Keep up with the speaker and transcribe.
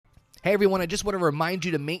Hey everyone, I just want to remind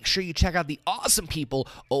you to make sure you check out the awesome people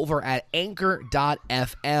over at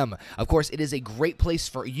Anchor.fm. Of course, it is a great place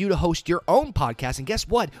for you to host your own podcast, and guess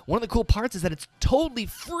what? One of the cool parts is that it's totally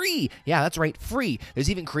free. Yeah, that's right, free. There's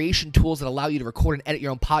even creation tools that allow you to record and edit your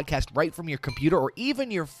own podcast right from your computer or even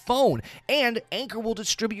your phone, and Anchor will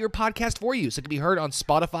distribute your podcast for you, so it can be heard on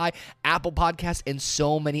Spotify, Apple Podcasts, and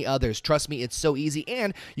so many others. Trust me, it's so easy,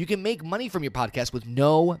 and you can make money from your podcast with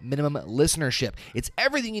no minimum listenership. It's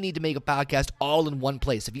everything you need to make a podcast all in one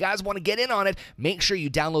place. If you guys want to get in on it, make sure you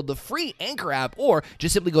download the free Anchor app or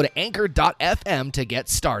just simply go to Anchor.fm to get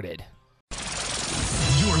started.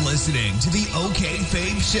 You're listening to the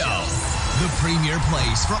OKayFabe Show, the premier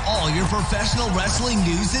place for all your professional wrestling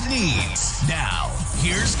news and needs. Now,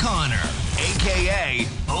 here's Connor, aka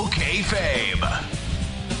OKayFabe.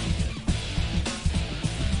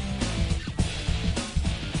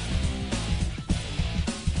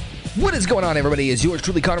 What is going on, everybody? It's yours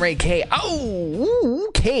truly, Connor, aka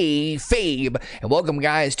OKayFabe, and welcome,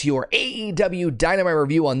 guys, to your AEW Dynamite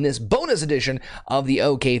review on this bonus edition of the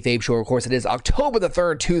OKayFabe Show. Of course, it is October the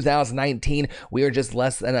 3rd, 2019. We are just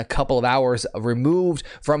less than a couple of hours removed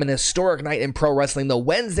from an historic night in pro wrestling. The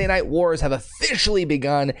Wednesday Night Wars have officially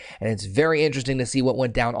begun, and it's very interesting to see what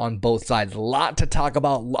went down on both sides. A lot to talk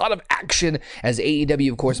about, a lot of action as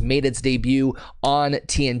AEW, of course, made its debut on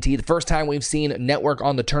TNT. The first time we've seen network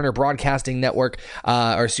on the Turner Broadcasting Network,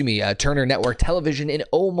 Turner Network Television in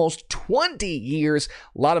almost 20 years.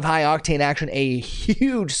 A lot of high-octane action, a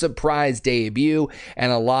huge surprise debut,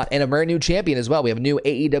 and a brand new champion as well. We have a new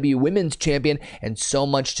AEW Women's Champion, and so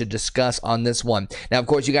much to discuss on this one. Now, of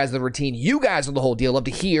course, you guys are the routine. You guys are the whole deal. Love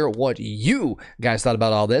to hear what you guys thought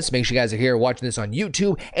about all this. Make sure you guys are here watching this on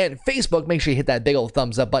YouTube and Facebook. Make sure you hit that big old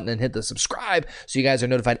thumbs up button and hit the subscribe so you guys are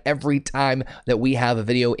notified every time that we have a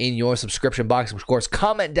video in your subscription box. Of course,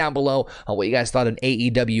 comment down below on what you guys thought of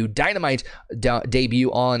AEW Dynamite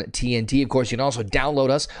debut on TNT. Of course, you can also download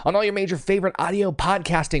us on all your major favorite audio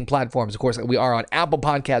podcasting platforms. Of course, we are on Apple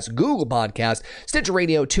Podcasts, Google Podcasts, Stitcher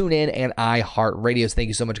Radio, TuneIn, and iHeartRadio. So thank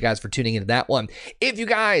you so much, guys, for tuning into that one. If you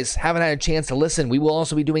guys haven't had a chance to listen, we will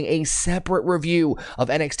also be doing a separate review of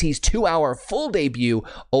NXT's 2-hour full debut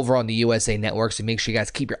over on the USA Network. So make sure you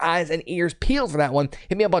guys keep your eyes and ears peeled for that one.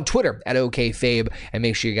 Hit me up on Twitter at OKayFabe, and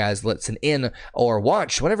make sure you guys listen in or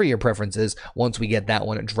watch, whatever your preference is, once we get that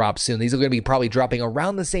one dropped soon. These are going to be probably dropping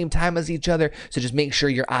around the same time as each other, so just make sure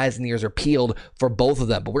your eyes and ears are peeled for both of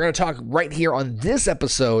them. But we're going to talk right here on this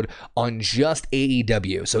episode on just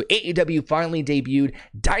AEW. So AEW finally debuted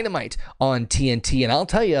Dynamite on TNT, and I'll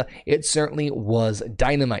tell you, it certainly was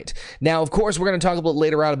Dynamite. Now, of course, we're going to talk a little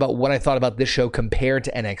later on about what I thought about this show compared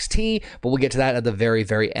to NXT, but we'll get to that at the very,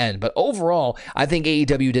 very end. But overall, I think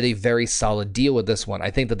AEW did a very solid deal with this one.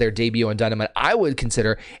 I think that their debut on Dynamite, I would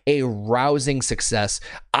consider a rousing success.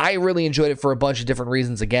 I really enjoyed it for a bunch of different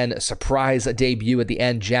reasons. Again, a surprise debut at the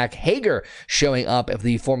end. Jack Hager showing up,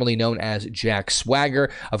 the formerly known as Jack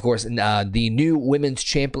Swagger. Of course, the new women's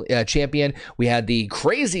champion. We had the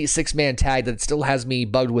crazy six-man tag that still has me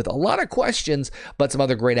bugged with a lot of questions, but some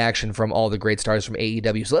other great action from all the great stars from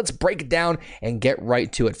AEW. So let's break it down and get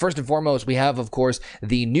right to it. First and foremost, we have, of course,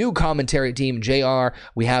 the new commentary team, JR.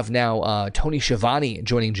 We have now Tony Schiavone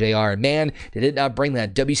joining JR. And man, did it not bring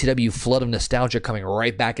that WCW flood of nostalgia coming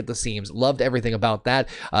right back at the seams. Loved everything about that.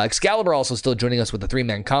 Excalibur also still joining us with the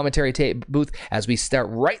 3-man commentary booth as we start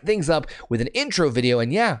right things up with an intro video.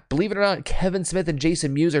 And yeah, believe it or not, Kevin Smith and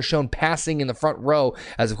Jason Mewes are shown passing in the front row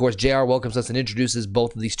as, of course, JR welcomes us and introduces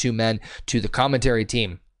both of these two men to the commentary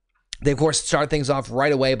team. They, of course, start things off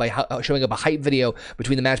right away by showing up a hype video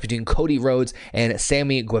between the match between Cody Rhodes and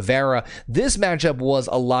Sammy Guevara. This matchup was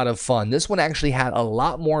a lot of fun. This one actually had a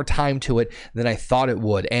lot more time to it than I thought it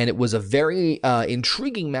would, and it was a very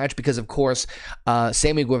intriguing match because, of course,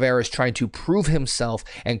 Sammy Guevara is trying to prove himself,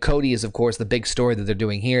 and Cody is, of course, the big story that they're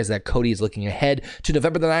doing here is that Cody is looking ahead to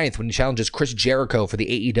November the 9th when he challenges Chris Jericho for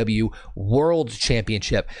the AEW World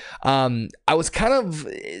Championship. I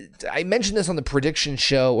mentioned this on the prediction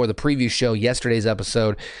show or the preview show, yesterday's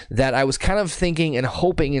episode, that I was kind of thinking and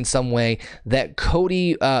hoping in some way that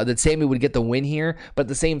that Sammy would get the win here, but at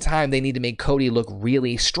the same time, they need to make Cody look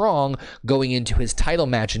really strong going into his title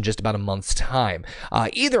match in just about a month's time.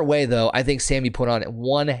 Either way, though, I think Sammy put on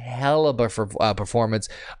one hell of a performance.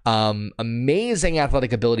 Amazing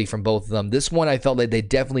athletic ability from both of them. This one, I felt like they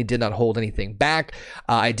definitely did not hold anything back.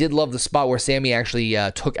 I did love the spot where Sammy actually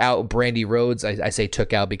took out Brandy Rhodes. I say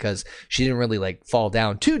took out because she didn't really fall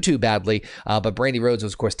down too badly, but Brandy Rhodes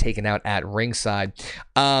was, of course, taken out at ringside.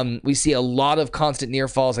 We see a lot of constant near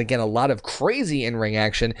falls. Again, a lot of crazy in-ring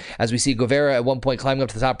action as we see Guevara at one point climbing up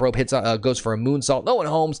to the top rope, goes for a moonsault. No one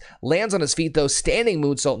homes, lands on his feet though, standing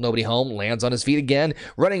moonsault, nobody home, lands on his feet again,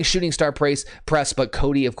 running shooting star press, but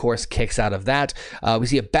Cody, of course, kicks out of that. We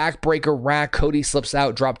see a backbreaker rack. Cody slips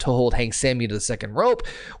out, drop toe hold, hangs Sammy to the second rope.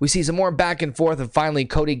 We see some more back and forth, and finally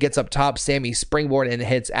Cody gets up top, Sammy springboard and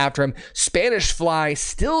hits after him. Spanish fly,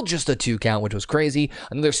 still just a 2 count, which was crazy.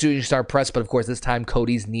 Another shooting star press, but of course this time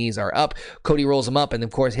Cody's knees are up. Cody rolls him up and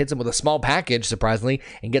of course hits him with a small package, surprisingly,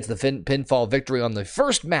 and gets the pinfall victory on the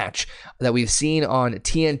first match that we've seen on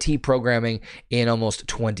TNT programming in almost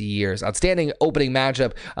 20 years. Outstanding opening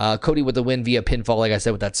matchup. Cody with the win via pinfall, like I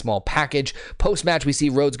said, with that small package. Post-match, we see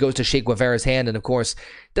Rhodes goes to shake Guevara's hand, and of course,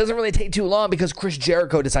 doesn't really take too long because Chris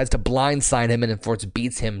Jericho decides to blindside him and, of course,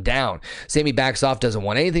 beats him down. Sammy backs off, doesn't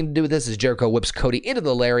want anything to do with this as Jericho whips Cody into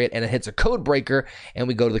the lariat and it hits a code breaker, and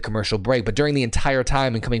we go to the commercial break. But during the entire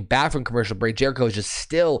time and coming back from commercial break, Jericho is just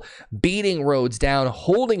still beating Rhodes down,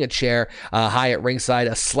 holding a chair high at ringside,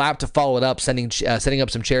 a slap to follow it up, setting up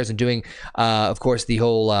some chairs and doing, of course, the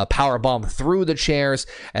whole power bomb through the chairs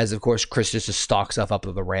as, of course, Chris just stalks up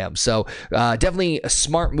to the ramp. So definitely a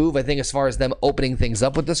smart move, I think, as far as them opening things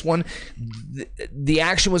up with this one. The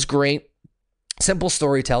action was great. Simple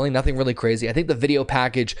storytelling, nothing really crazy. I think the video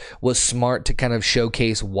package was smart to kind of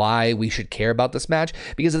showcase why we should care about this match,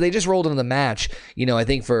 because if they just rolled into the match, I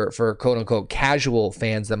think for quote unquote casual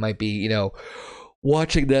fans that might be,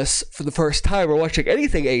 watching this for the first time or watching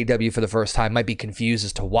anything AEW for the first time might be confused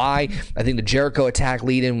as to why. I think the Jericho attack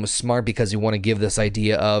lead-in was smart because you want to give this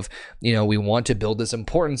idea of, we want to build this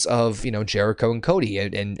importance of, Jericho and Cody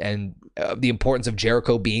and the importance of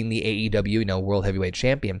Jericho being the AEW, World Heavyweight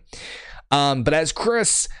Champion. But as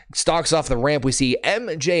Chris stalks off the ramp, we see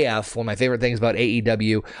MJF, one of my favorite things about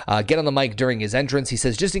AEW, get on the mic during his entrance. He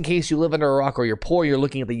says, just in case you live under a rock or you're poor, you're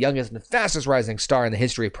looking at the youngest and fastest rising star in the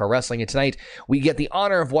history of pro wrestling. And tonight, we get the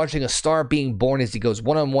honor of watching a star being born as he goes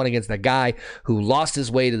one-on-one against the guy who lost his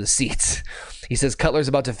way to the seats. He says Cutler's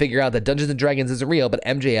about to figure out that Dungeons & Dragons isn't real, but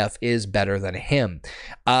MJF is better than him.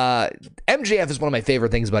 MJF is one of my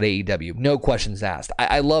favorite things about AEW. No questions asked.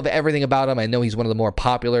 I love everything about him. I know he's one of the more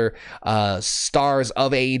popular stars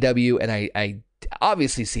of AEW, and I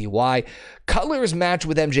obviously see why. Cutler's match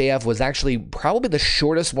with MJF was actually probably the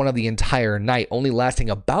shortest one of the entire night, only lasting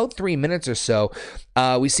about 3 minutes or so.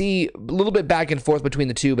 We see a little bit back and forth between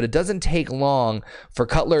the two, but it doesn't take long for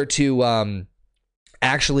Cutler to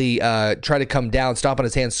actually try to come down, stomp on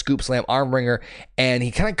his hand, scoop slam, arm wringer, and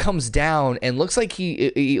he kind of comes down and looks like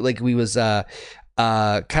he was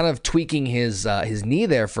kind of tweaking his knee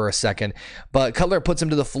there for a second, but Cutler puts him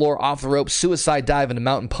to the floor off the rope, suicide dive into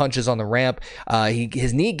mountain punches on the ramp.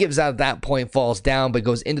 His knee gives out at that point, falls down, but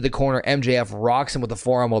goes into the corner. MJF rocks him with the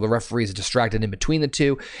forearm while the referee is distracted in between the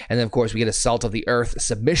two, and then of course we get a salt of the earth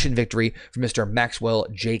submission victory for Mr. Maxwell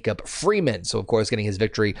Jacob Freeman. So of course getting his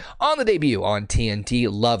victory on the debut on TNT.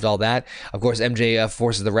 Loved all that. Of course MJF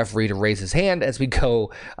forces the referee to raise his hand as we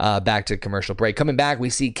go back to commercial break. Coming back,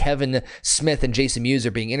 we see Kevin Smith and Jason Mewes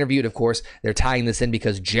are being interviewed. Of course, they're tying this in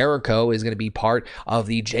because Jericho is going to be part of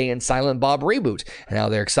the Jay and Silent Bob reboot. And now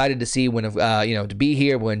they're excited to see when, to be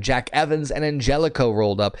here when Jack Evans and Angelico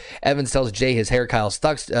rolled up. Evans tells Jay his hairstyle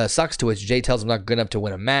sucks, to which Jay tells him not good enough to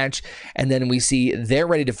win a match. And then we see they're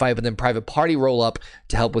ready to fight, but then Private Party roll up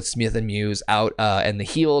to help with Smith and Mewes out, and the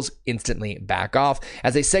heels instantly back off.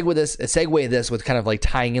 As they segue this with kind of like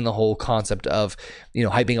tying in the whole concept of,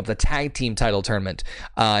 hyping up the tag team title tournament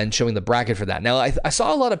and showing the bracket for that. Now, I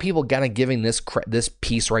saw a lot of people kind of giving this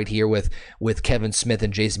piece right here with Kevin Smith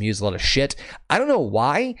and Jason Mewes a lot of shit. I don't know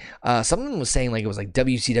why. Someone was saying like it was like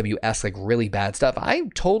WCW-esque, like really bad stuff. I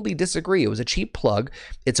totally disagree. It was a cheap plug.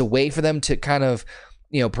 It's a way for them to kind of,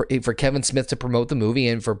 for Kevin Smith to promote the movie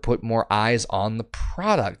and for put more eyes on the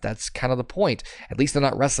product. That's kind of the point. At least they're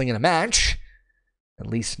not wrestling in a match. At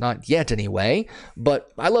least not yet, anyway.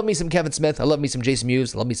 But I love me some Kevin Smith. I love me some Jason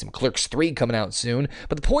Mewes. I love me some Clerks 3 coming out soon.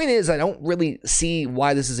 But the point is, I don't really see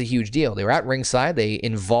why this is a huge deal. They were at ringside. They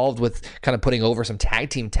involved with kind of putting over some tag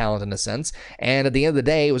team talent in a sense. And at the end of the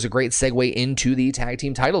day, it was a great segue into the tag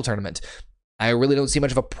team title tournament. I really don't see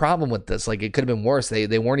much of a problem with this. Like, it could have been worse.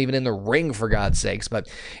 They weren't even in the ring, for God's sakes. But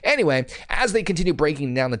anyway, as they continue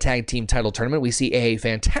breaking down the tag team title tournament, we see a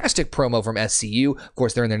fantastic promo from SCU. Of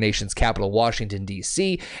course, they're in their nation's capital, Washington,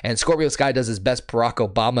 D.C., and Scorpio Sky does his best Barack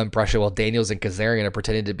Obama impression while Daniels and Kazarian are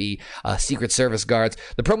pretending to be Secret Service guards.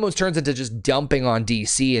 The promo turns into just dumping on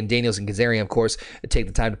D.C., and Daniels and Kazarian, of course, take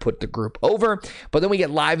the time to put the group over. But then we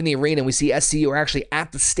get live in the arena, and we see SCU are actually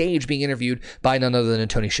at the stage being interviewed by none other than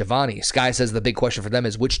Tony Schiavone. Sky says because the big question for them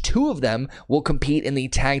is which two of them will compete in the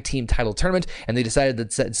tag team title tournament, and they decided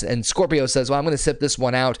that, and Scorpio says, well, I'm going to sit this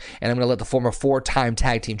one out, and I'm going to let the former 4-time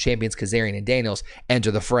tag team champions Kazarian and Daniels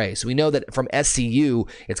enter the fray. So we know that from SCU,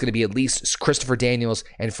 it's going to be at least Christopher Daniels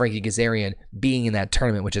and Frankie Kazarian being in that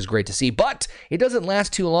tournament, which is great to see. But it doesn't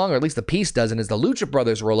last too long, or at least the piece doesn't, as the Lucha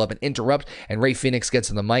Brothers roll up and interrupt, and Rey Fenix gets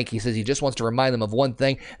on the mic. He says he just wants to remind them of one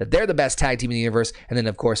thing, that they're the best tag team in the universe. And then,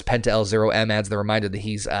 of course, Penta El Zero M adds the reminder that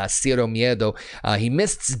he's Cero Miedo. He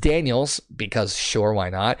missed Daniels, because sure, why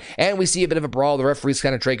not? And we see a bit of a brawl. The referees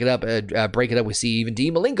kind of break it up. We see even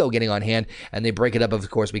Dean Malenko getting on hand, and they break it up. Of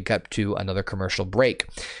course, we cut to another commercial break.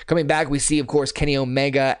 Coming back, we see, of course, Kenny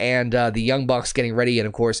Omega and the Young Bucks getting ready. And,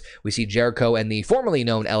 of course, we see Jericho and the formerly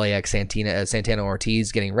known LAX Santana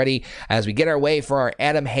Ortiz getting ready as we get our way for our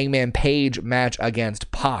Adam Hangman Page match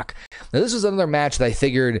against Pac. Now, this was another match that I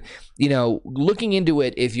figured, looking into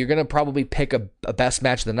it, if you're going to probably pick a best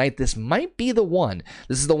match of the night, this might be the one.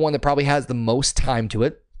 This is the one that probably has the most time to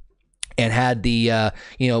it, and had the,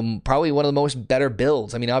 probably one of the most better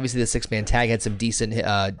builds. I mean, obviously the 6-man tag had some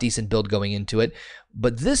decent build going into it,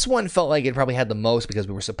 but this one felt like it probably had the most because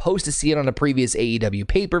we were supposed to see it on a previous AEW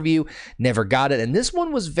pay-per-view, never got it, and this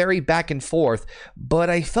one was very back and forth, but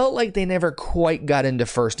I felt like they never quite got into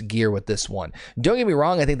first gear with this one. Don't get me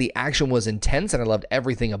wrong, I think the action was intense, and I loved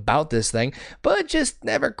everything about this thing, but just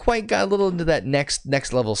never quite got a little into that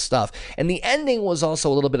next level stuff. And the ending was also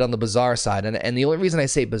a little bit on the bizarre side, and the only reason I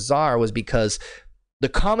say bizarre was because the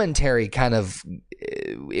commentary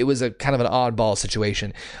it was a kind of an oddball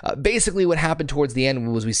situation. Basically, what happened towards the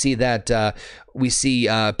end was we see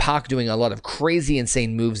Pac doing a lot of crazy,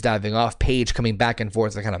 insane moves, diving off, Page coming back and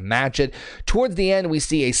forth to kind of match it. Towards the end, we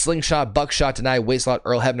see a slingshot, buckshot deny, waistlock,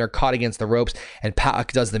 Earl Hebner caught against the ropes, and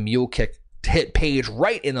Pac does the mule kick to hit Page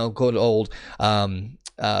right in the good old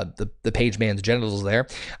the Page man's genitals there.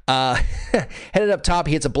 Headed up top,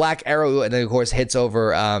 he hits a black arrow, and then of course hits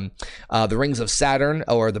over the Rings of Saturn,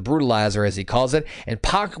 or the Brutalizer as he calls it, and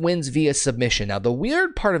Pac wins via submission. Now the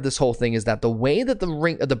weird part of this whole thing is that the way that the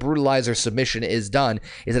Brutalizer submission is done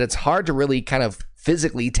is that it's hard to really kind of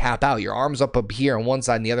physically tap out. Your arm's up here on one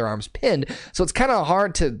side and the other arm's pinned, so it's kind of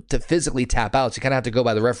hard to physically tap out. So you kind of have to go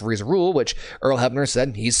by the referee's rule, which Earl Hebner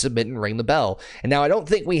said he's submitting, ring the bell. And now I don't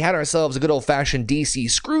think we had ourselves a good old-fashioned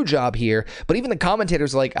DC screw job here, but even the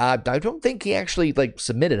commentators are like, I don't think he actually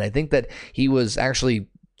submitted. I think that he was actually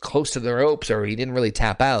close to the ropes, or he didn't really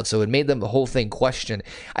tap out, so it made them the whole thing question.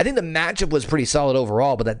 I think the matchup was pretty solid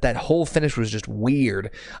overall, but that whole finish was just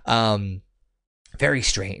weird. Very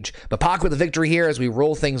strange. But Pac with the victory here as we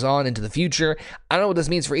roll things on into the future. I don't know what this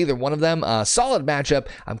means for either one of them. Solid matchup.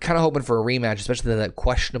 I'm kind of hoping for a rematch, especially that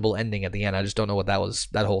questionable ending at the end. I just don't know what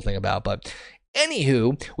that whole thing about. But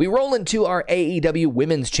anywho, we roll into our AEW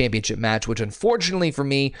Women's Championship match, which unfortunately for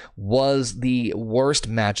me was the worst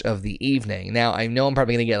match of the evening. Now, I know I'm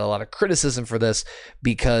probably going to get a lot of criticism for this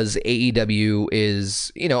because AEW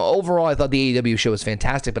is, overall I thought the AEW show was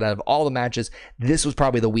fantastic, but out of all the matches, this was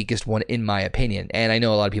probably the weakest one in my opinion. And I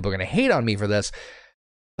know a lot of people are going to hate on me for this,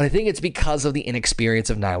 but I think it's because of the inexperience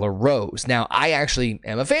of Nyla Rose. Now, I actually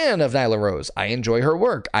am a fan of Nyla Rose. I enjoy her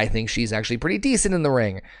work. I think she's actually pretty decent in the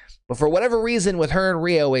ring. But for whatever reason, with her and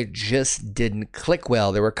Rio, it just didn't click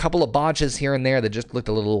well. There were a couple of botches here and there that just looked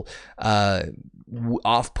a little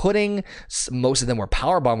off-putting. Most of them were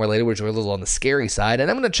powerbomb related, which were a little on the scary side.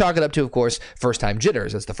 And I'm going to chalk it up to, of course, first-time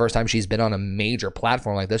jitters. It's the first time she's been on a major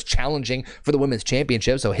platform like this, challenging for the Women's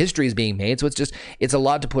Championship. So history is being made. So it's a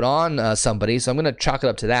lot to put on somebody. So I'm going to chalk it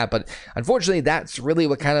up to that. But unfortunately, that's really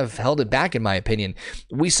what kind of held it back, in my opinion.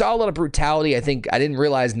 We saw a lot of brutality. I think I didn't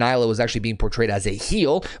realize Nyla was actually being portrayed as a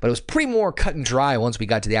heel, but it was pretty more cut and dry once we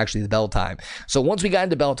got to the bell time. So once we got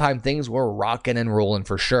into bell time, things were rocking and rolling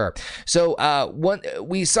for sure. So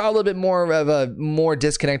we saw a little bit more of a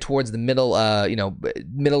disconnect towards the middle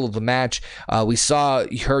of the match. We saw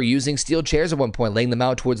her using steel chairs at one point, laying them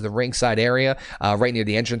out towards the ringside area, right near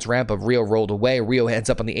the entrance ramp. Of Rio rolled away. Rio heads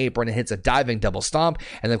up on the apron and hits a diving double stomp.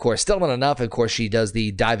 And of course, still not enough. Of course, she does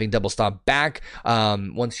the diving double stomp back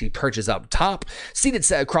once she perches up top. Seated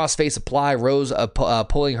crossface apply. Rose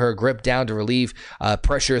pulling her grip down to relieve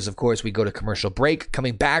pressures. Of course, we go to commercial break.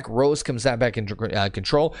 Coming back, Rose comes back in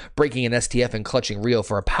control, breaking an STF and clutching Rio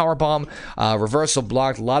for a powerbomb. Reversal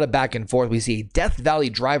blocked. A lot of back and forth. We see Death Valley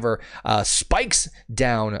Driver spikes her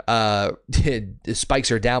down,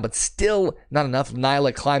 but still not enough.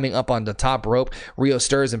 Nyla climbing up on the top rope. Rio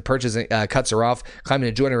stirs and perches and cuts her off, climbing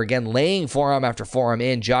to join her again, laying forearm after forearm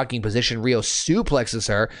in jockeying position. Rio suplexes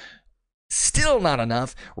her. Still not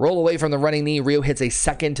enough. Roll away from the running knee. Ryo hits a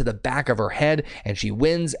second to the back of her head, and she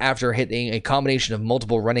wins after hitting a combination of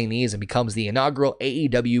multiple running knees and becomes the inaugural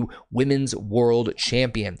AEW Women's World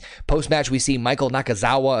Champion. Post-match, we see Michael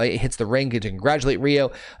Nakazawa hits the ring to congratulate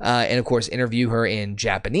Ryo and, of course, interview her in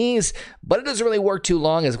Japanese. But it doesn't really work too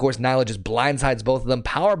long as, of course, Nyla just blindsides both of them.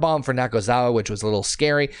 Powerbomb for Nakazawa, which was a little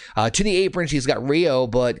scary. To the apron, she's got Ryo,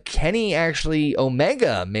 but Kenny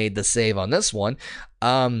Omega made the save on this one.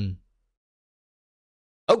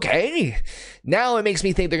 Okay, now it makes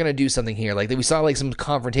me think they're going to do something here. Like, we saw like some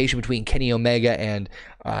confrontation between Kenny Omega and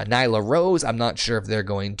Nyla Rose. I'm not sure if they're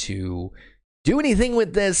going to do anything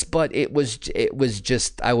with this, but it was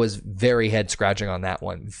just, I was very head scratching on that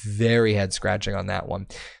one.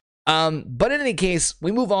 But in any case,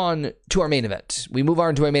 we move on to our main event.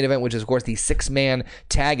 Which is, of course, the 6-man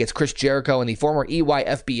tag. It's Chris Jericho and the former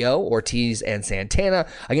EYFBO, Ortiz and Santana,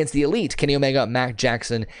 against the Elite, Kenny Omega, Mac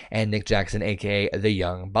Jackson, and Nick Jackson, aka the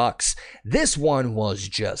Young Bucks. This one was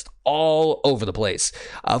just all over the place.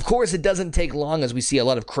 Of course, it doesn't take long as we see a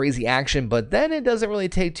lot of crazy action, but then it doesn't really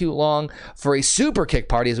take too long for a super kick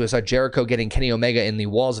party as we saw Jericho getting Kenny Omega in the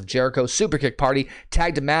walls of Jericho. Super kick party,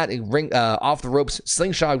 tag to Matt, ring off the ropes,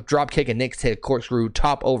 slingshot drop kick, and Nick hit a corkscrew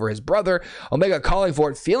top over his brother. Omega calling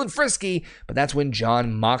for it, feeling frisky, but that's when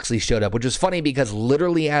Jon Moxley showed up, which was funny because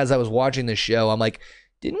literally as I was watching the show, I'm like,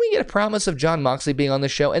 didn't we get a promise of Jon Moxley being on the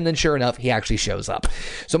show? And then sure enough, he actually shows up.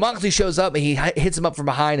 So Moxley shows up and he hits him up from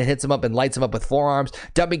behind and hits him up and lights him up with forearms,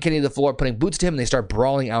 dumping Kenny to the floor, putting boots to him, and they start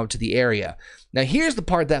brawling out to the area. Now, here's the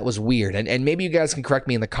part that was weird, and maybe you guys can correct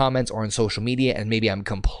me in the comments or on social media, and maybe I'm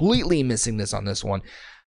completely missing this on this one.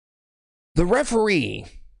 The referee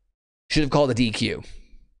should have called a DQ.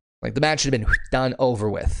 Like, the match should have been done over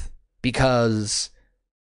with because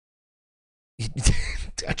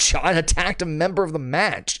Jon attacked a member of the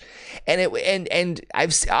match, and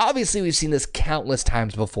I've obviously we've seen this countless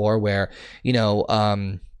times before where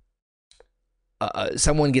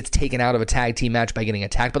someone gets taken out of a tag team match by getting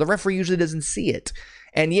attacked, but the referee usually doesn't see it.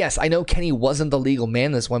 And yes, I know Kenny wasn't the legal man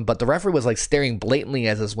in this one, but the referee was like staring blatantly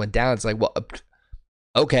as this went down. It's like, well,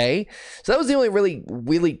 okay. So that was the only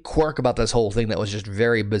really quirk about this whole thing that was just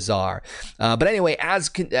very bizarre. But anyway,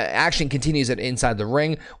 as action continues inside the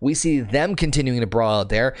ring, we see them continuing to brawl out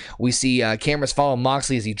there. We see cameras follow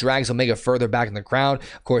Moxley as he drags Omega further back in the crowd.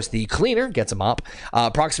 Of course, the cleaner gets him up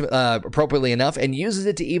appropriately enough and uses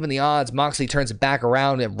it to even the odds. Moxley turns it back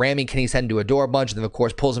around and ramming Kenny's head into a door bunch, and then of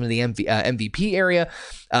course pulls him to the MVP area.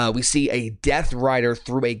 We see a Death Rider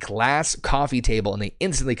through a glass coffee table, and they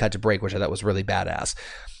instantly cut to break, which I thought was really badass.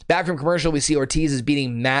 Back from commercial, we see Ortiz is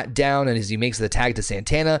beating Matt down, and as he makes the tag to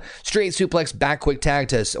Santana, straight suplex, back quick tag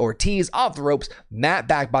to Ortiz, off the ropes. Matt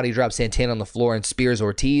back body drops Santana on the floor and spears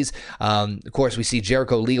Ortiz. Of course, we see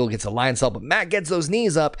Jericho Legal gets a lion salt, but Matt gets those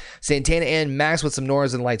knees up. Santana and Max with some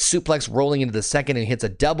Northern Light suplex, rolling into the second, and hits a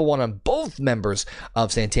double one on both members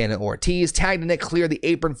of Santana and Ortiz. Tag to Nick, clear the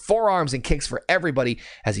apron, forearms and kicks for everybody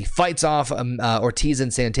as he fights off Ortiz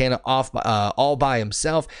and Santana off all by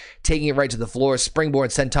himself, taking it right to the floor. Springboard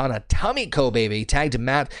senton, a Tomiko baby. Tag to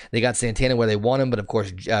Matt. They got Santana where they want him, but of course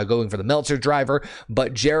going for the Meltzer driver.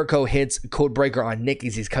 But Jericho hits Codebreaker on Nick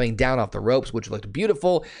as he's coming down off the ropes, which looked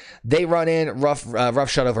beautiful. They run in, rough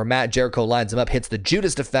shot over Matt. Jericho lines him up, hits the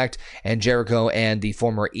Judas effect, and Jericho and the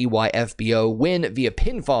former EYFBO win via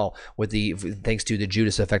pinfall thanks to the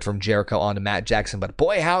Judas effect from Jericho onto Matt Jackson. But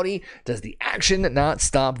boy howdy, does the action not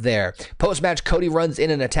stop there. Post-match, Cody runs in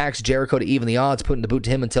and attacks Jericho to even the odds, putting the boot to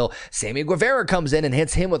him until Sammy Guevara comes in and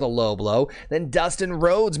hits him with a low blow. Then Dustin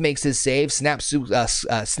Rhodes makes his save, snaps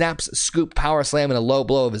scoop power slam and a low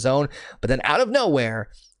blow of his own. But then out of nowhere,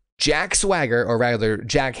 Jack Swagger, or rather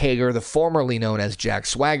Jack Hager, the formerly known as Jack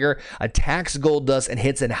Swagger, attacks Goldust and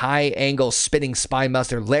hits a high-angle spinning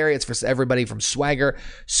spinebuster lariats for everybody from Swagger.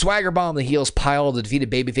 Swagger bomb the heels pile the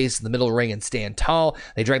defeated babyface in the middle of the ring and stand tall.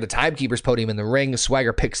 They drag the timekeeper's podium in the ring.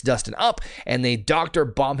 Swagger picks Dustin up, and they doctor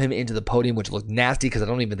bomb him into the podium, which looked nasty because I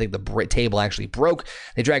don't even think the table actually broke.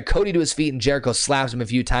 They drag Cody to his feet, and Jericho slaps him a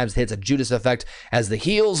few times, hits a Judas effect as the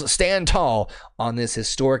heels stand tall on this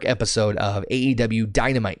historic episode of AEW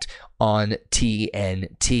Dynamite on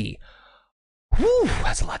TNT. Whew,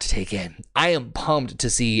 that's a lot to take in. I am pumped to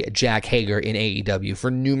see Jack Hager in AEW for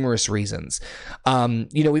numerous reasons.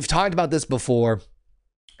 We've talked about this before,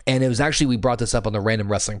 and it was actually, we brought this up on the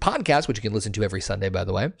Random Wrestling Podcast, which you can listen to every Sunday, by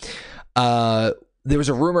the way. There was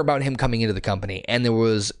a rumor about him coming into the company, and there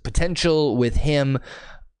was potential with him.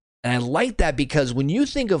 And I like that because when you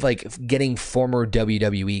think of like getting former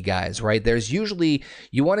WWE guys, right, there's usually,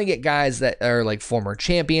 you want to get guys that are like former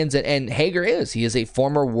champions, and Hager he is a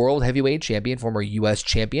former world heavyweight champion, former US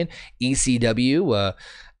champion, ECW,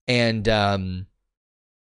 and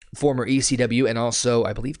former ECW and also,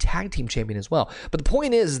 I believe, tag team champion as well. But the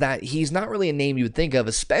point is that he's not really a name you would think of,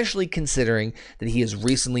 especially considering that he has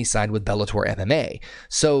recently signed with Bellator MMA.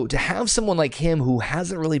 So to have someone like him who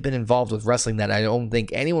hasn't really been involved with wrestling, that I don't think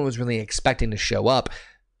anyone was really expecting to show up,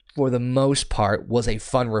 for the most part, was a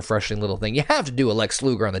fun, refreshing little thing. You have to do a Lex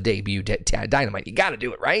Luger on the debut Dynamite. You got to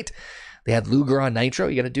do it, right? They had Luger on Nitro.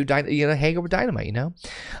 You got to HAGER with Dynamite, you know?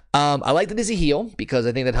 I like that he's a heel because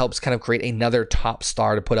I think that helps kind of create another top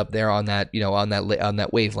star to put up there on that, on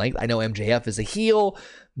that wavelength. I know MJF is a heel,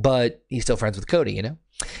 but he's still friends with Cody, you know?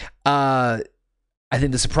 I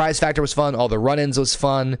think the surprise factor was fun. All the run-ins was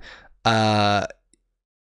fun. Again,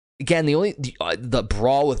 the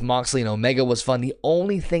brawl with Moxley and Omega was fun. The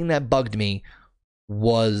only thing that bugged me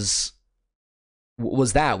was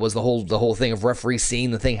the whole thing of referees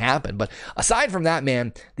seeing the thing happen. But aside from that,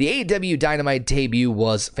 man, the AEW Dynamite debut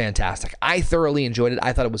was fantastic. I thoroughly enjoyed it.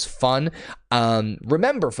 I thought it was fun.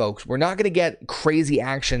 Remember, folks, we're not going to get crazy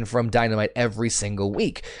action from Dynamite every single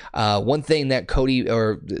week. One thing that Cody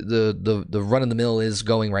or the run of the mill is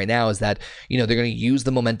going right now is that, they're going to use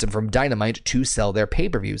the momentum from Dynamite to sell their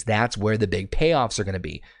pay-per-views. That's where the big payoffs are going to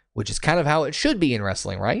be, which is kind of how it should be in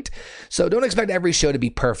wrestling, right? So don't expect every show to be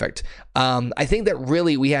perfect. I think that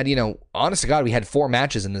really we had, honest to God, we had 4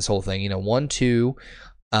 matches in this whole thing. 5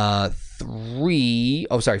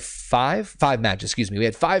 matches, excuse me. We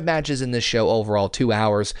had 5 matches in this show overall, 2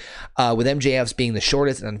 hours, with MJF's being the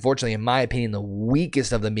shortest and unfortunately, in my opinion, the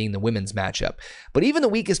weakest of them being the women's matchup. But even the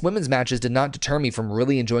weakest women's matches did not deter me from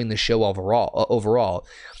really enjoying the show overall.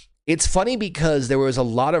 It's funny because there was a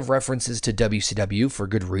lot of references to WCW for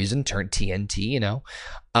good reason, turned TNT,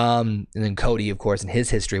 and then Cody, of course, and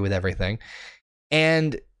his history with everything.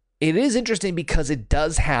 And it is interesting because it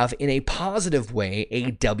does have, in a positive way,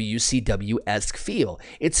 a WCW-esque feel.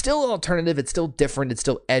 It's still alternative, it's still different, it's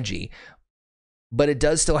still edgy, but it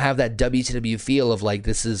does still have that WCW feel of like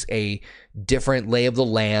this is a different lay of the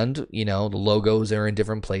land. The logos are in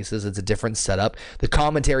different places. It's a different setup. The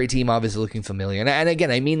commentary team obviously looking familiar. And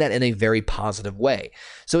again, I mean that in a very positive way.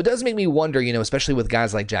 So it does make me wonder, especially with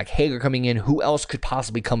guys like Jack Hager coming in, who else could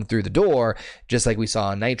possibly come through the door, just like we saw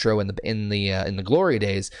on Nitro in the Glory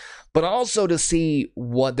days. But also to see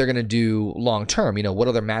what they're going to do long term. What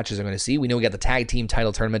other matches they're going to see. We know we got the tag team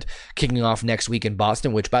title tournament kicking off next week in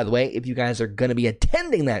Boston, which, by the way, if you guys are going to be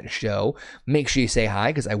attending that show, make sure you say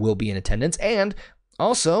hi because I will be in attendance. And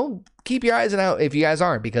also keep your eyes out if you guys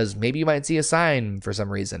aren't, because maybe you might see a sign for some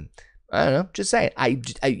reason. I don't know. Just say it. I'm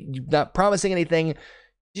not promising anything.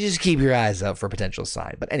 Just keep your eyes out for a potential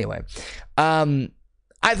sign. But anyway, I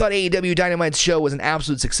thought AEW Dynamite's show was an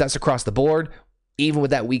absolute success across the board, even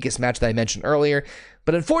with that weakest match that I mentioned earlier.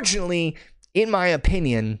 But unfortunately, in my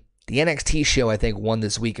opinion, the NXT show, I think, won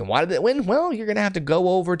this week. And why did it win? Well, you're going to have to go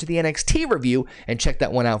over to the NXT review and check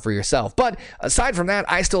that one out for yourself. But aside from that,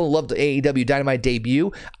 I still loved the AEW Dynamite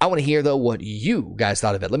debut. I want to hear, though, what you guys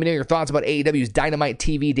thought of it. Let me know your thoughts about AEW's Dynamite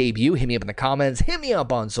TV debut. Hit me up in the comments. Hit me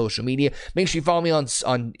up on social media. Make sure you follow me on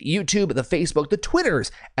YouTube, the Facebook, the Twitters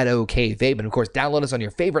at OKayFabe. And, of course, download us on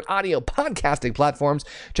your favorite audio podcasting platforms.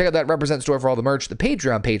 Check out that Represent store for all the merch, the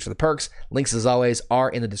Patreon page for the perks. Links, as always, are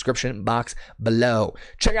in the description box below.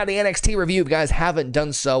 Check out the NXT review if you guys haven't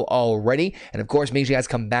done so already. And of course, make sure you guys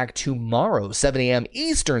come back tomorrow, 7 a.m.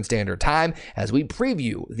 Eastern Standard Time, as we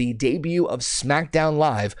preview the debut of SmackDown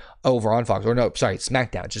Live over on Fox. Or no, sorry,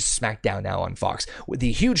 SmackDown. Just SmackDown now on Fox, with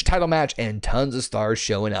the huge title match and tons of stars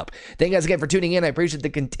showing up. Thank you guys again for tuning in. I appreciate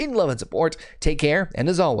the continued love and support. Take care, and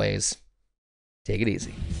as always, take it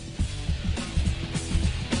easy.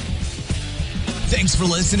 Thanks for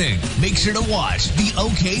listening. Make sure to watch the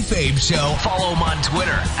OKayFabe Show. Follow him on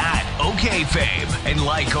Twitter at OKayFabe and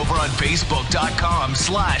like over on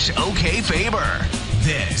Facebook.com/OKayFaber.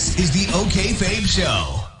 This is the OKayFabe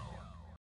Show.